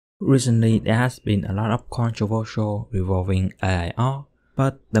Recently, there has been a lot of controversial revolving AI art,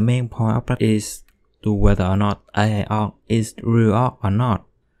 but the main point of that is to whether or not AI art is real art or not.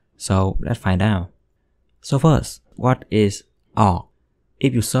 So let's find out. So first, what is art?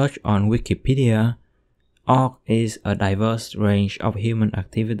 If you search on Wikipedia, art is a diverse range of human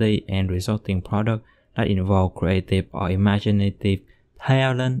activity and resulting product that involve creative or imaginative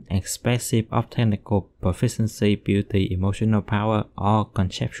talent, expressive of technical proficiency, beauty, emotional power, or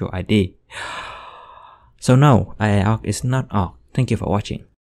conceptual idea. So no, AI art is not art. Thank you for watching.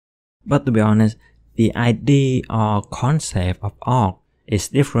 But to be honest, the idea or concept of art is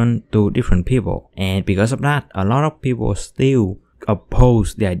different to different people, and because of that, a lot of people still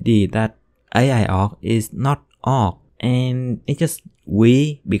oppose the idea that AI art is not art, and it's just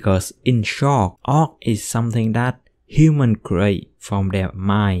weird because in short, art is something that humans create from their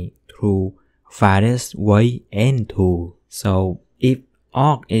mind through various ways and tools. So if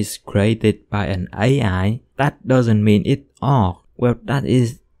art is created by an AI, that doesn't mean it's art. Well, that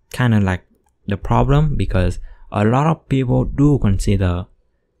is kind of like the problem, because a lot of people do consider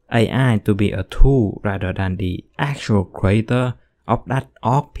AI to be a tool rather than the actual creator of that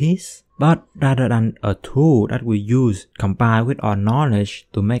art piece. But rather than a tool that we use combined with our knowledge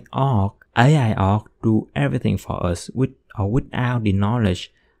to make art, AI art do everything for us with or without the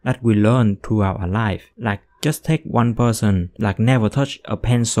knowledge that we learn throughout our life. Like, just take one person like never touched a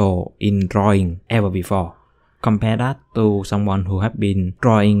pencil in drawing ever before. Compare that to someone who have been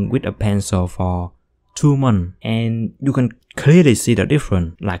drawing with a pencil for 2 months, and you can clearly see the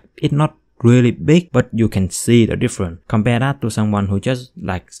difference. Like, it's not really big, but you can see the difference. Compare that to someone who just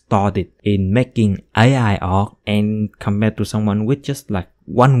like started in making AI art, and compared to someone with just like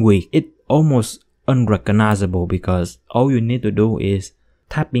 1 week, it's almost unrecognizable because all you need to do is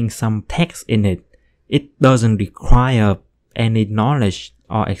typing some text in it. It doesn't require any knowledge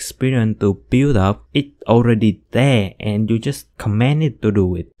or experience to build up. It's already there and you just command it to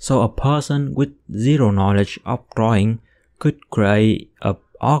do it. So a person with zero knowledge of drawing could create a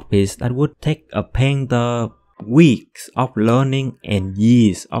art piece that would take a painter weeks of learning and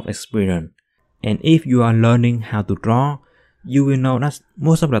years of experience. And if you are learning how to draw, you will know that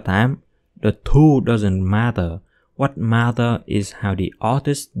most of the time the tool doesn't matter. What matters is how the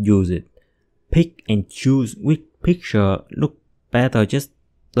artist use it. Pick and choose which picture look better just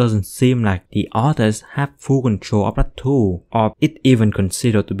doesn't seem like the artists have full control of that tool, or it even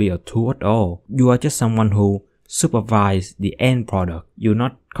considered to be a tool at all. You are just someone who supervise the end product. You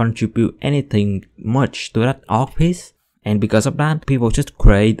not contribute anything much to that art piece, and because of that, people just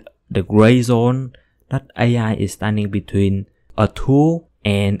create the gray zone that AI is standing between a tool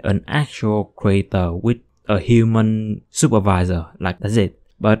and an actual creator with a human supervisor. Like, that's it.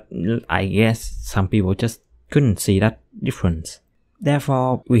 But I guess some people just couldn't see that difference.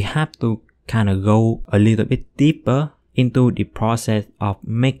 Therefore, we have to kind of go a little bit deeper into the process of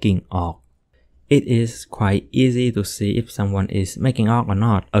making art. It is quite easy to see if someone is making art or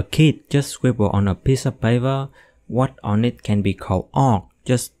not. A kid just scribble on a piece of paper what on it can be called art,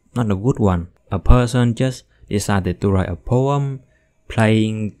 just not a good one. A person just decided to write a poem,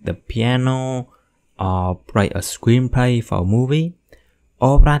 playing the piano, or write a screenplay for a movie.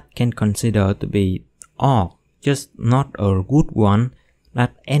 All that can consider to be art, just not a good one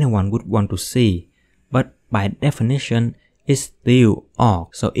that anyone would want to see. But by definition, it's still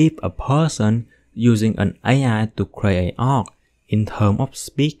art. So if a person using an AI to create art, in terms of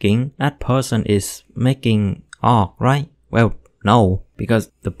speaking, that person is making art, right? Well, no,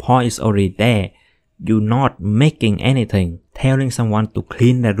 because the point is already there. You're not making anything. Telling someone to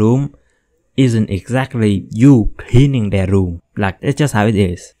clean their room isn't exactly you cleaning their room. Like, it's just how it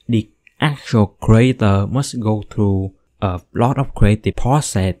is. The actual creator must go through a lot of creative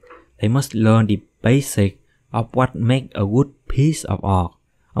process. They must learn the basic of what makes a good piece of art.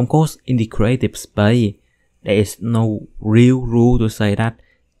 Of course, in the creative space, there is no real rule to say that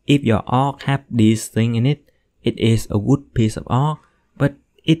if your art have this thing in it, it is a good piece of art. But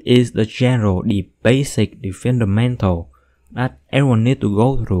it is the general, the basic, the fundamental that everyone needs to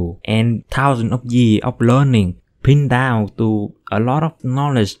go through, and thousands of years of learning pinned down to a lot of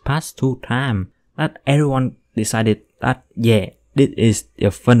knowledge passed through time, that everyone decided that, yeah, this is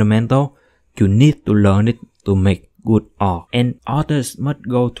the fundamental. You need to learn it to make good art. And artists must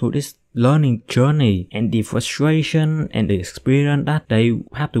go through this learning journey, and the frustration and the experience that they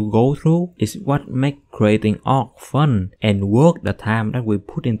have to go through is what makes creating art fun and worth the time that we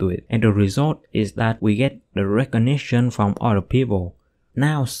put into it. And the result is that we get the recognition from other people.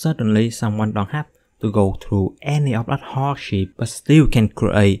 Now suddenly someone don't have to go through any of that hardship but still can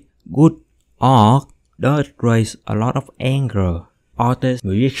create good art. Does raise a lot of anger artist,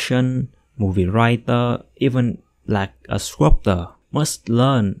 musician, movie writer, even like a sculptor must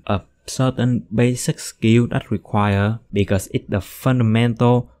learn a certain basic skill that require because it's the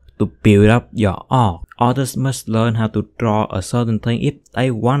fundamental to build up your art. Artists must learn how to draw a certain thing if they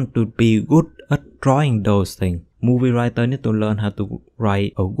want to be good at drawing those things. Movie writer need to learn how to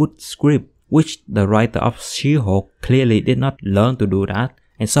write a good script, which the writer of She-Hulk clearly did not learn to do that,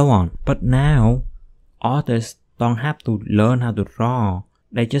 and so on. But now, artists don't have to learn how to draw.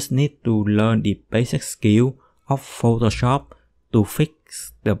 They just need to learn the basic skill of Photoshop to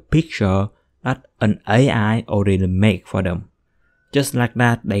fix the picture that an AI already made for them. Just like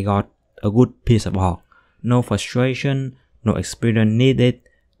that, they got a good piece of art. No frustration, no experience needed.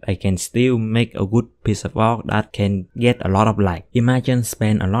 They can still make a good piece of art that can get a lot of likes. Imagine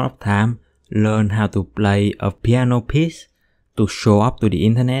spend a lot of time learn how to play a piano piece to show up to the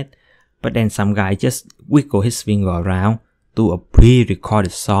internet, but then some guy just wiggle his finger around to a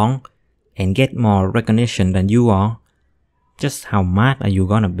pre-recorded song and get more recognition than you are. Just how mad are you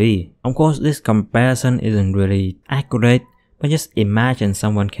gonna be? Of course, this comparison isn't really accurate, but just imagine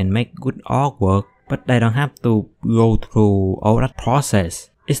someone can make good artwork, but they don't have to go through all that process.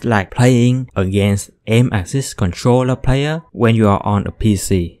 It's like playing against aim-assist controller player when you are on a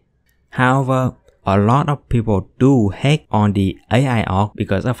PC. However, a lot of people do hate on the AI art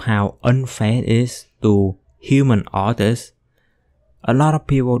because of how unfair it is to human artists. A lot of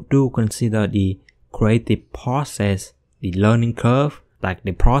people do consider the creative process, the learning curve, like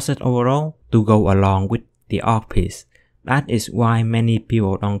the process overall, to go along with the art piece. That is why many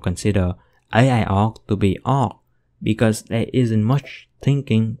people don't consider AI art to be art, because there isn't much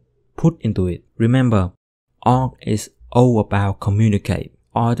thinking put into it. Remember, art is all about communicate.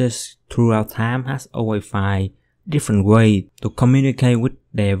 Artists throughout time has always find different ways to communicate with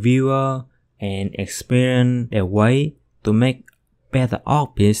their viewer and experience their way to make better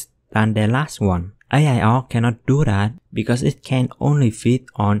art piece than their last one. AI art cannot do that because it can only fit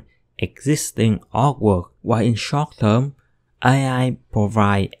on existing artwork, while in short term, AI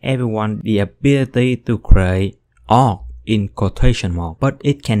provide everyone the ability to create art in quotation mark, but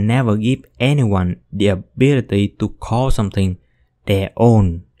it can never give anyone the ability to call something their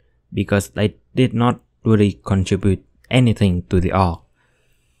own because they did not really contribute anything to the art.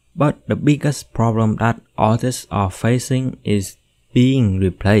 But the biggest problem that artists are facing is being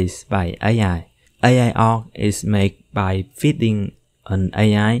replaced by AI. AI art is made by feeding an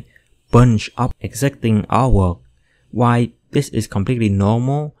AI bunch of existing artwork. While this is completely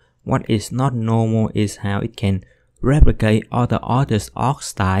normal, what is not normal is how it can replicate other artists' art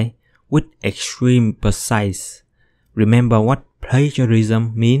style with extreme precise. Remember what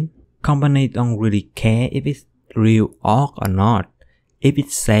plagiarism means? Companies don't really care if it's real art or not. If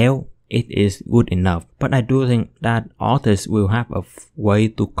it sells, it is good enough. But I do think that artists will have a way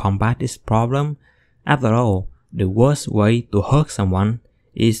to combat this problem. After all, the worst way to hurt someone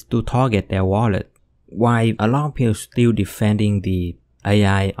is to target their wallet. Why a lot of people still defending the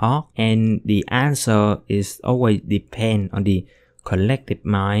AI art, and the answer is always depend on the collective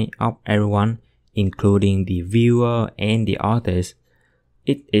mind of everyone, including the viewer and the artist.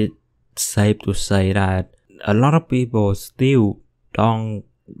 It is safe to say that a lot of people still don't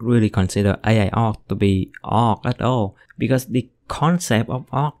really consider AI art to be art at all, because the concept of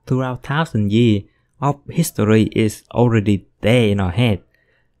art throughout thousands years of history is already there in our head,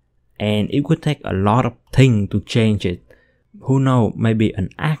 and it would take a lot of things to change it. Who knows, maybe an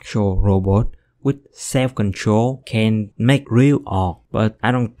actual robot with self-control can make real art, but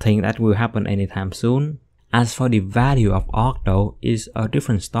I don't think that will happen anytime soon. As for the value of art though, is a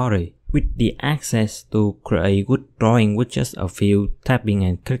different story. With the access to create good drawing with just a few tapping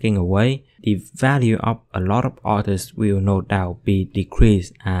and clicking away, the value of a lot of artists will no doubt be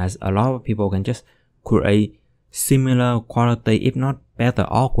decreased, as a lot of people can just create similar quality if not better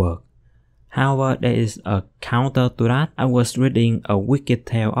artwork. However, there is a counter to that. I was reading A Wicked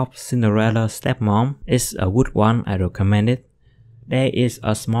Tale of Cinderella's Stepmom. It's a good one, I recommend it. There is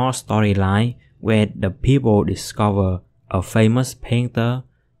a small storyline where the people discover a famous painter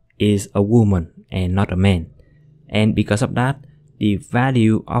is a woman and not a man. And because of that, the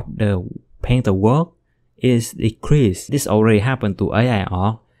value of the painter work is decreased. This already happened to AI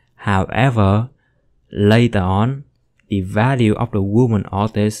art. However, later on, the value of the woman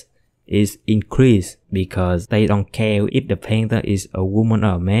artist is increased because they don't care if the painter is a woman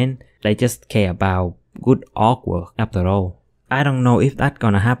or a man. They just care about good artwork after all. I don't know if that's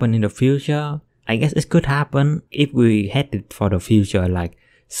gonna happen in the future. I guess it could happen if we headed for the future like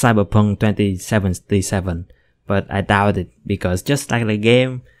Cyberpunk 2077, but I doubt it because just like the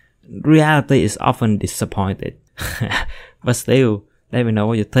game, reality is often disappointed. But still, Let me know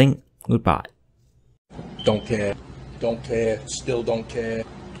what you think. Goodbye. Don't care. Don't care. Still don't care.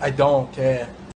 I don't care.